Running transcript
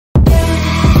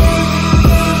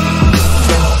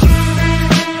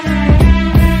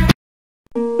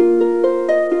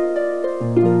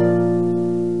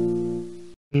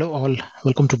all,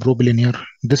 welcome to Billionaire.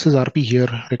 This is RP here,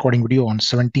 recording video on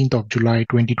 17th of July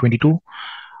 2022.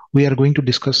 We are going to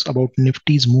discuss about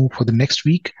Nifty's move for the next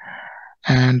week.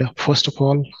 And first of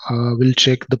all, we'll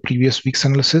check the previous week's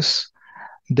analysis.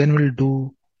 Then we'll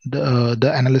do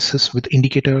the analysis with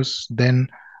indicators, then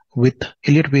with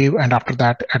Elliott Wave, and after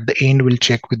that, at the end, we'll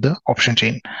check with the option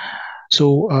chain.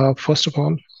 So first of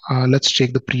all, let's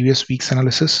check the previous week's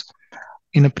analysis.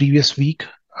 In a previous week,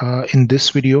 in this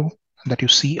video that you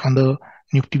see on the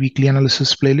Nifty Weekly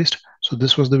Analysis playlist. So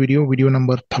this was the video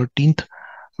number 13th,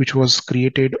 which was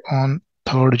created on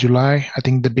 3rd July. I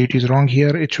think the date is wrong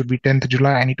here. It should be 10th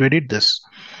July. I need to edit this.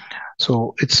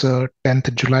 So it's a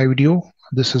 10th July video.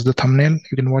 This is the thumbnail.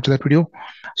 You can watch that video.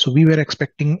 So we were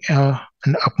expecting an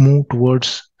up move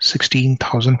towards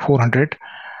 16,400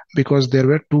 because there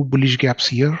were two bullish gaps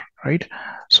here, right?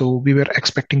 So we were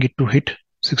expecting it to hit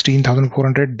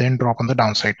 16,400, then drop on the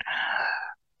downside.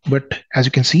 But as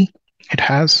you can see, it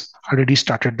has already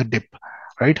started the dip,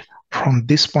 right? From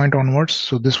this point onwards.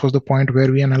 So this was the point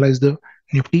where we analyzed the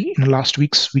Nifty in last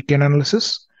week's weekend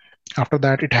analysis. After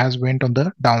that, it has went on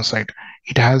the downside.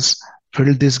 It has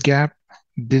filled this gap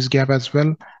as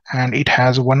well, and it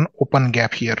has one open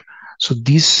gap here. So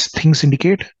these things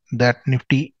indicate that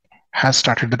Nifty has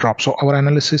started the drop. So our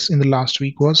analysis in the last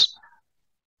week was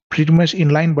pretty much in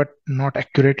line, but not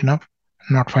accurate enough,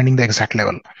 not finding the exact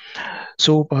level.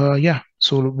 So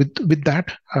so with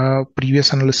that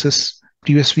previous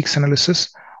week's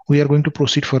analysis, we are going to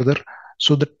proceed further.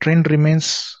 So the trend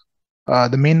remains,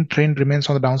 the main trend remains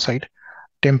on the downside.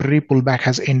 Temporary pullback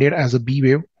has ended as a B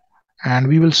wave, and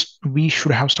we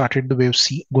should have started the wave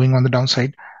C going on the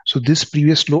downside. So this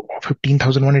previous low of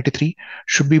 15,183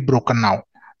 should be broken now.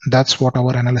 That's what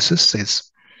our analysis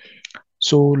says.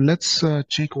 So let's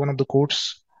check one of the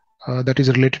quotes that is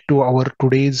related to our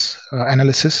today's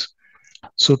analysis.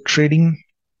 So trading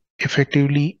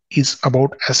effectively is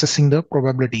about assessing the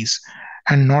probabilities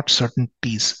and not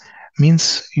certainties.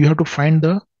 Means you have to find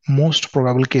the most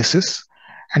probable cases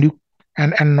and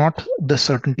not the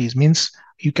certainties. Means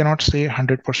you cannot say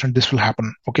 100% this will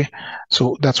happen. Okay,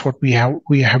 so that's what we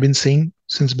have been saying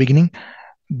since beginning.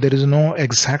 There is no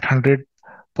exact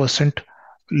 100%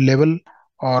 level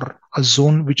or a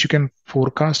zone which you can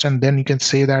forecast and then you can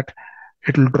say that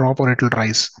it will drop or it will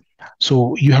rise.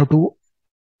 So you have to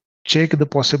check the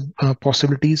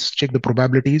possibilities, check the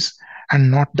probabilities,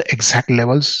 and not the exact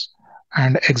levels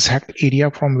and exact area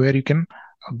from where you can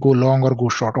go long or go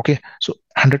short. Okay, so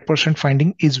 100%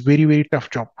 finding is very, very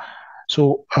tough job.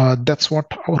 So that's what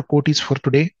our quote is for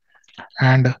today.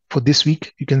 And for this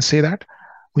week, you can say that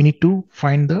we need to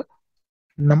find the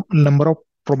number of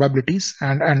probabilities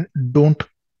and don't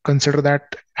consider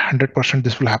that 100%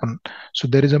 this will happen. So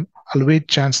there is a always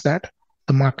chance that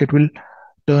the market will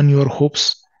turn your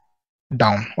hopes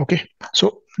down. Okay,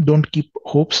 so don't keep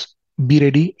hopes. Be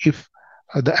ready. If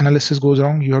the analysis goes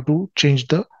wrong, you have to change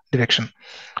the direction.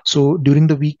 So during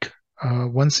the week,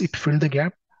 once it filled the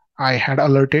gap, I had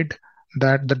alerted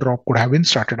that the drop could have been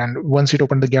started, and once it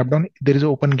opened the gap down, there is an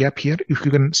open gap here. If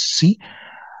you can see,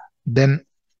 then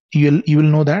you will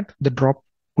know that the drop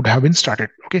could have been started.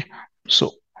 Okay,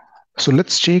 so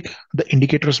let's check the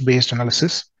indicators based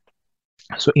analysis.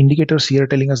 So indicators here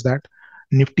telling us that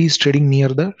Nifty is trading near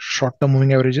the short-term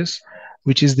moving averages,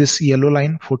 which is this yellow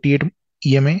line 48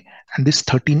 EMA and this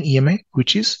 13 EMA,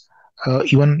 which is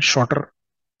even shorter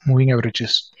moving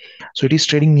averages. So it is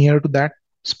trading near to that,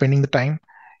 spending the time.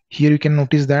 Here you can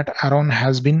notice that arrow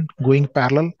has been going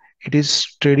parallel. It is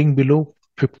trading below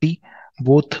 50.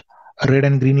 Both red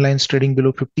and green lines trading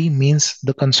below 50 means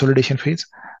the consolidation phase.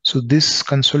 So this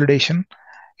consolidation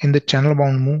in the channel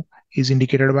bound move is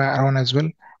indicated by arrow as well,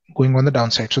 going on the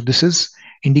downside. So this is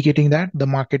indicating that the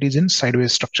market is in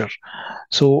sideways structure.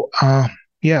 So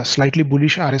yeah, slightly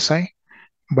bullish RSI,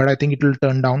 but I think it will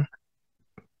turn down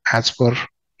as per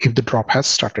if the drop has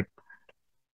started.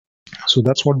 So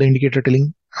that's what the indicator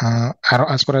telling.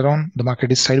 As per arrow, the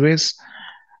market is sideways.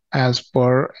 As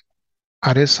per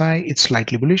RSI, it's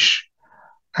slightly bullish,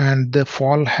 and the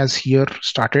fall has here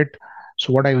started.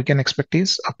 So what we can expect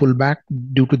is a pullback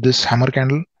due to this hammer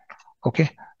candle. Okay,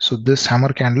 so this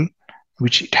hammer candle,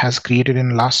 which it has created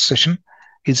in last session,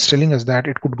 is telling us that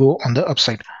it could go on the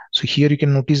upside. So here you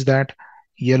can notice that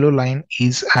yellow line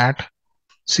is at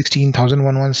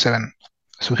 16,117.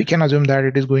 So we can assume that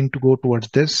it is going to go towards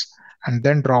this and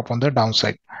then drop on the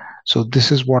downside. So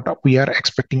this is what we are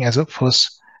expecting as a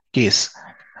first case.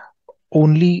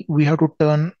 Only we have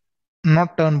to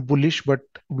not turn bullish, but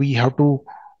we have to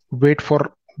wait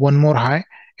for one more high.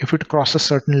 If it crosses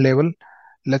certain level,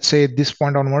 let's say this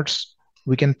point onwards,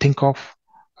 we can think of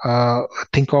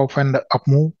an up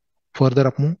move, further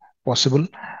up move. possible.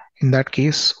 In that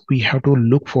case, we have to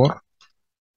look for,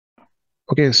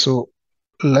 okay, so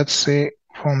let's say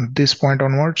from this point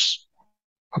onwards,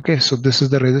 okay, so this is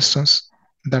the resistance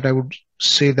that I would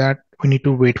say that we need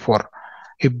to wait for.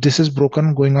 If this is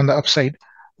broken going on the upside,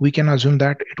 we can assume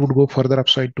that it would go further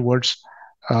upside towards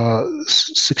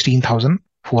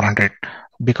 16,400,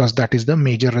 because that is the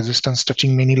major resistance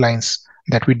touching many lines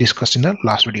that we discussed in the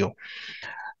last video.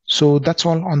 So that's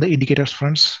all on the indicators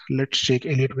fronts. Let's check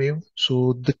Elliott Wave.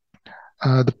 So the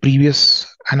previous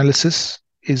analysis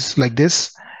is like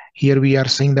this. Here we are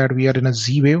saying that we are in a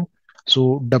Z wave.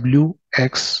 So W,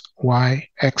 X, Y,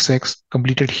 XX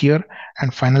completed here,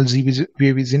 and final Z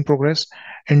wave is in progress.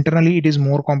 Internally, it is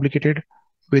more complicated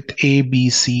with A, B,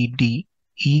 C, D,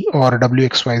 E, or W,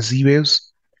 X, Y, Z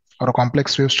waves, or a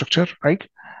complex wave structure, right?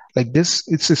 Like this,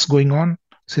 it's going on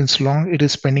since long. It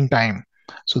is spending time.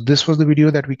 So this was the video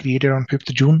that we created on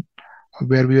 5th June,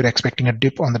 where we were expecting a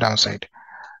dip on the downside.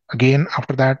 Again,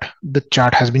 after that, the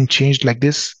chart has been changed like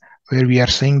this, where we are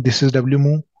saying this is W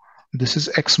move, this is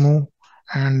X move,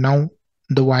 and now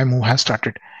the Y move has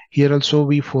started. Here also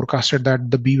we forecasted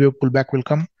that the B wave pullback will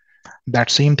come.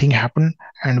 That same thing happened,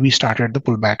 and we started the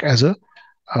pullback as a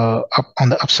up on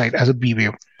the upside as a B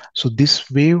wave. So this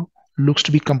wave looks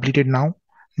to be completed now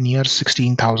near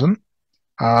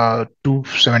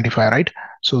 16,275, right?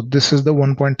 So this is the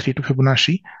 1.32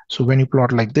 Fibonacci. So when you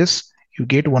plot like this, you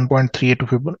get 1.38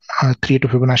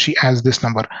 Fibonacci as this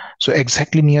number. So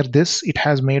exactly near this, it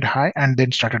has made high and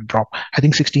then started drop. I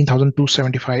think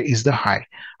 16,275 is the high.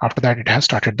 After that, it has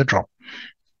started the drop.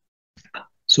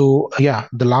 So yeah,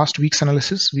 the last week's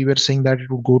analysis, we were saying that it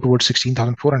would go towards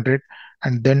 16,400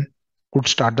 and then could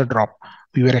start the drop.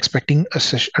 We were expecting a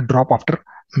drop after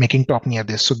making top near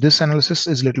this. So this analysis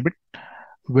is a little bit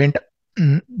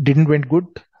didn't went good,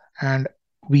 and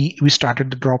we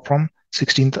started the drop from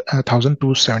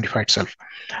 16,275 itself.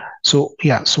 So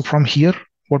yeah, so from here,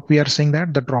 what we are saying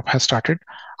that the drop has started.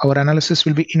 Our analysis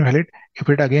will be invalid if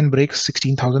it again breaks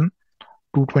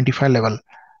 16,225 level.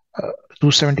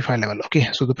 275 level.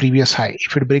 Okay, so the previous high,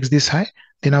 if it breaks this high,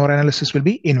 then our analysis will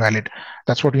be invalid.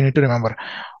 That's what you need to remember.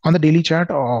 On the daily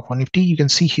chart of Nifty, you can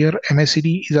see here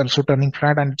MACD is also turning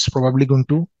flat, and it's probably going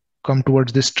to come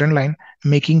towards this trend line,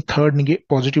 making third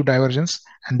positive divergence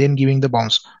and then giving the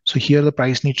bounce. So here the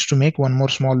price needs to make one more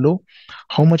small low.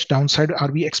 How much downside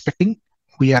are we expecting?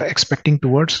 We are expecting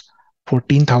towards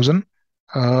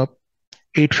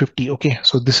 14,850. Okay,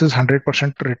 so this is 100%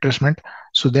 retracement.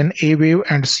 So then A wave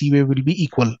and C wave will be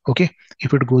equal. Okay,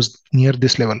 if it goes near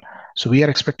this level. So we are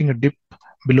expecting a dip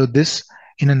below this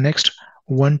in the next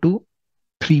 1 to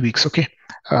 3 weeks. Okay,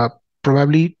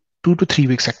 probably 2 to 3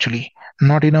 weeks actually.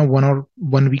 Not in a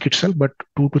 1 week itself, but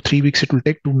 2 to 3 weeks it will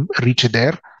take to reach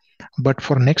there. But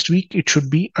for next week, it should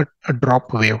be a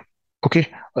drop wave. Okay,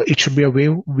 it should be a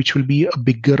wave which will be a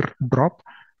bigger drop.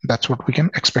 That's what we can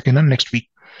expect in the next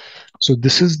week. So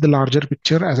this is the larger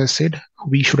picture. As I said,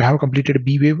 we should have completed a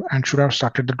B wave and should have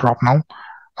started the drop now.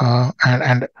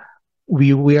 And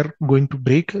we are going to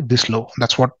break this low.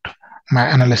 That's what my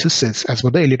analysis says as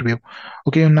per the Elliott wave.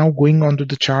 Okay, now going on to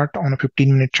the chart on a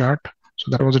 15-minute chart. So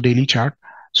that was a daily chart.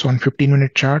 So on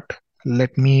 15-minute chart,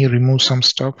 let me remove some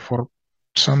stuff for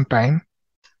some time.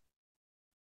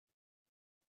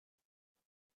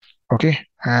 Okay,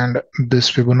 and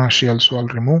this Fibonacci also I'll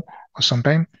remove for some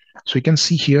time. So you can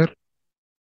see here,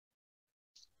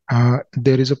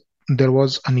 there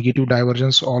was a negative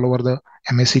divergence all over the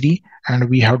MACD, and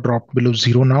we have dropped below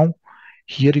zero now.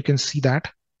 Here you can see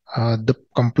that the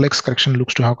complex correction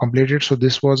looks to have completed. So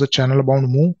this was a channel bound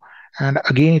move, and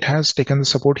again it has taken the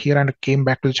support here and came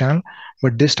back to the channel.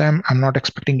 But this time I'm not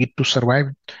expecting it to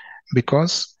survive,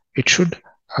 because it should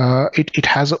it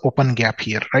has an open gap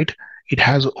here, right? It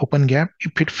has an open gap.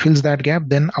 If it fills that gap,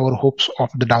 then our hopes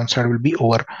of the downside will be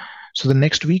over. So the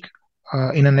next week,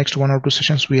 in the next 1 or 2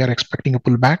 sessions, we are expecting a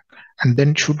pullback and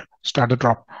then should start the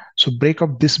drop. So break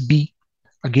of this B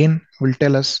again will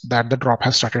tell us that the drop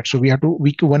has started. So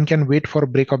one can wait for a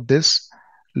break of this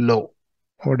low.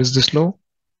 What is this low?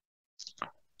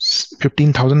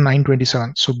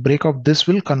 15,927. So break of this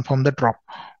will confirm the drop.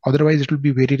 Otherwise, it will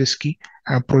be very risky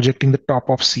projecting the top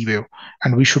of C wave,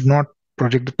 and we should not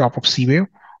project the top of C wave.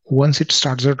 Once it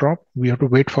starts the drop, we have to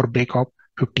wait for break of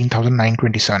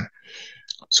 15,927.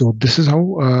 So this is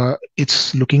how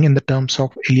it's looking in the terms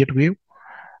of Elliott wave.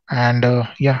 And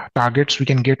yeah, targets we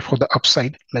can get for the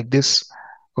upside like this.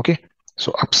 Okay,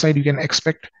 so upside you can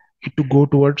expect it to go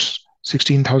towards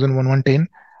 16,110.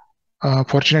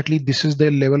 Fortunately, this is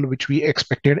the level which we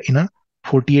expected in a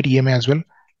 48 EMA as well.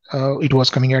 It was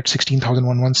coming at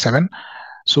 16,117.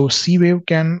 So C wave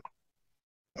can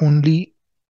only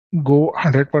go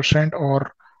 100%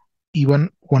 or even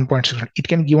 1.600. It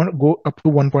can go up to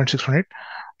 1.600,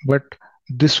 but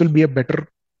this will be a better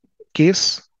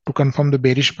case to confirm the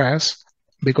bearish bias,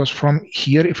 because from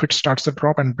here, if it starts the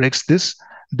drop and breaks this,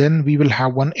 then we will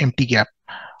have one empty gap.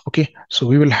 Okay, so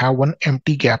we will have one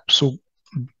empty gap. So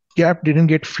gap didn't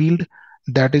get filled.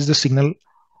 That is the signal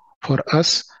for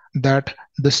us that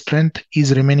the strength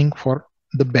is remaining for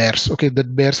the bears. Okay, the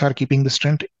bears are keeping the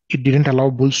strength. It didn't allow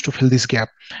bulls to fill this gap.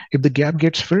 If the gap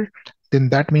gets filled, then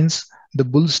that means the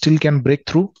bulls still can break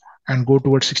through and go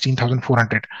towards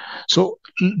 16,400. So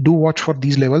do watch for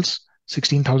these levels,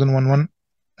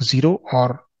 16,110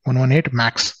 or 118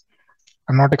 max.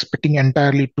 I'm not expecting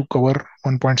entirely to cover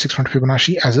 1.61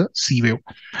 Fibonacci as a C wave.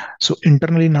 So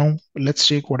internally now, let's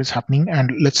check what is happening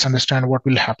and let's understand what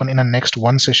will happen in the next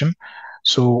one session.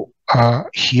 So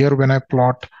here, when I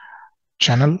plot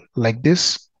channel like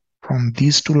this from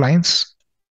these two lines,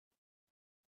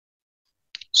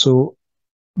 so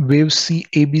wave C,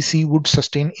 ABC would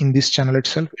sustain in this channel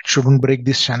itself. It shouldn't break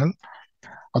this channel.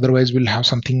 Otherwise, we'll have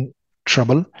something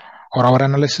trouble, or our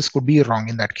analysis could be wrong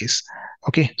in that case.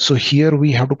 Okay, so here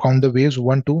we have to count the waves,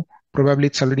 1, 2, probably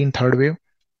it's already in third wave,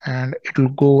 and it will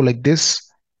go like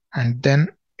this and then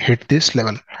hit this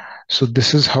level. So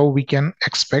this is how we can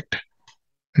expect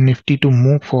Nifty to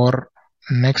move for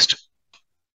next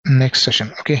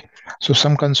session. Okay, so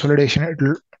some consolidation,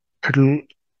 it'll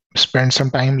spend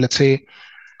some time, let's say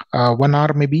 1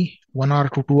 hour, maybe 1 hour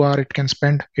to 2 hour it can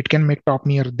spend. It can make top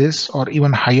near this or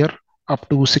even higher up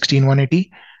to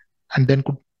 16,180 and then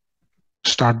could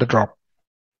start the drop.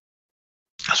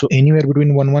 So anywhere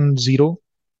between 110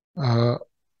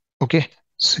 okay,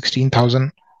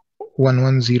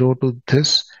 16,110 to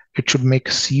this, it should make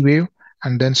C wave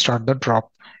and then start the drop.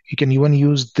 You can even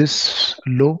use this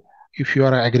low if you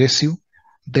are aggressive.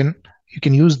 Then you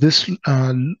can use this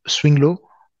swing low.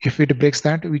 If it breaks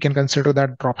that, we can consider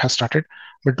that drop has started,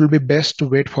 but it will be best to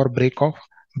wait for break of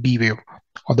B wave.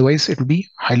 Otherwise, it will be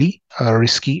highly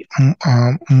risky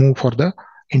move for the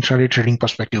intraday trading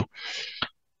perspective.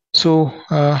 So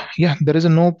yeah, there is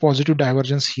no positive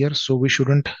divergence here, so we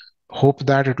shouldn't hope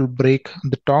that it will break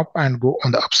the top and go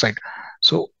on the upside.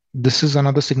 So this is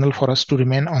another signal for us to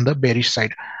remain on the bearish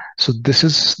side. So this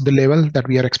is the level that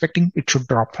we are expecting. It should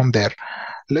drop from there.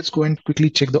 Let's go and quickly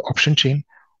check the option chain.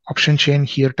 Option chain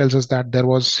here tells us that there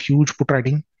was huge put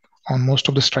writing on most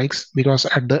of the strikes, because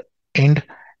at the end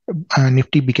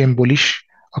Nifty became bullish.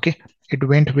 Okay, it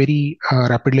went very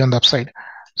rapidly on the upside.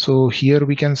 So here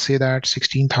we can say that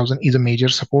 16,000 is a major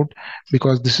support,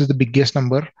 because this is the biggest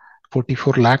number,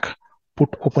 44 lakh put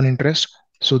open interest.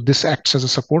 So this acts as a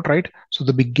support, right? So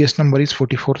the biggest number is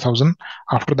 44,000.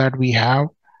 After that, we have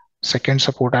second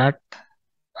support at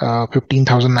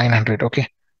 15,900. Okay,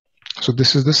 so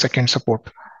this is the second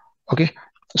support. Okay,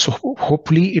 so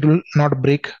hopefully it will not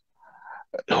break.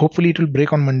 Hopefully it will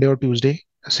break on Monday or Tuesday.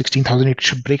 16,000 it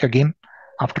should break again.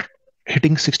 After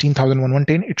hitting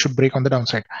 16,110, it should break on the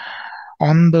downside.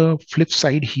 On the flip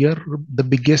side here, the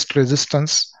biggest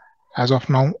resistance as of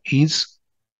now is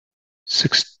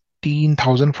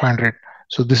 16,500.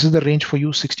 So this is the range for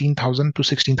you, 16,000 to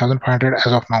 16,500 as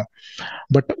of now.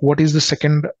 But what is the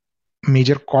second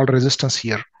major call resistance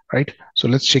here, right? So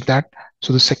let's check that.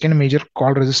 So the second major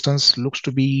call resistance looks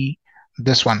to be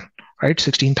this one, right?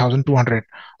 16,200.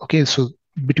 Okay, so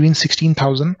between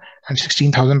 16,000 and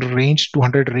 16,000 range,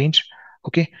 200 range.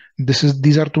 Okay,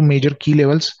 these are two major key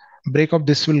levels. Break of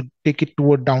this will take it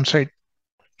toward downside.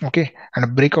 Okay, and a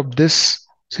break of this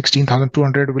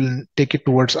 16,200 will take it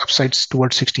towards upsides,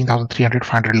 towards 16,300,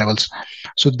 500 levels.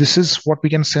 So this is what we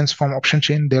can sense from option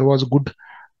chain. There was good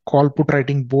call put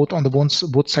writing both on the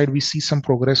both side. We see some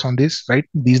progress on this, right?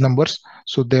 These numbers.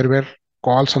 So there were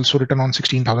calls also written on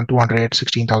 16,200,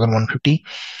 16,150,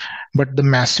 but the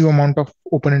massive amount of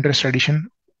open interest addition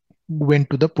went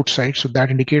to the put side. So that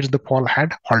indicates the fall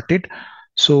had halted.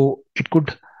 So it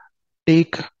could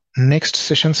take next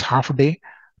session's half day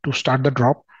to start the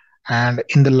drop, and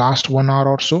in the last 1 hour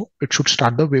or so, it should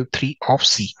start the wave 3 of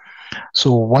C.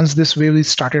 So once this wave is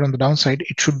started on the downside,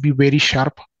 it should be very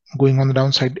sharp going on the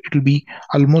downside. It will be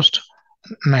almost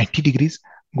 90 degrees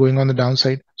going on the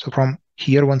downside. So from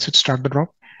here, once it starts the drop,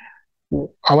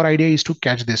 our idea is to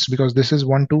catch this, because this is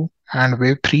 1, 2 and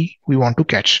wave 3 we want to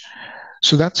catch.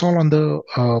 So that's all on the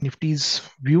Nifty's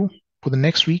view for the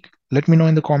next week. Let me know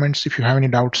in the comments if you have any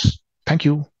doubts. Thank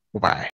you. Bye-bye.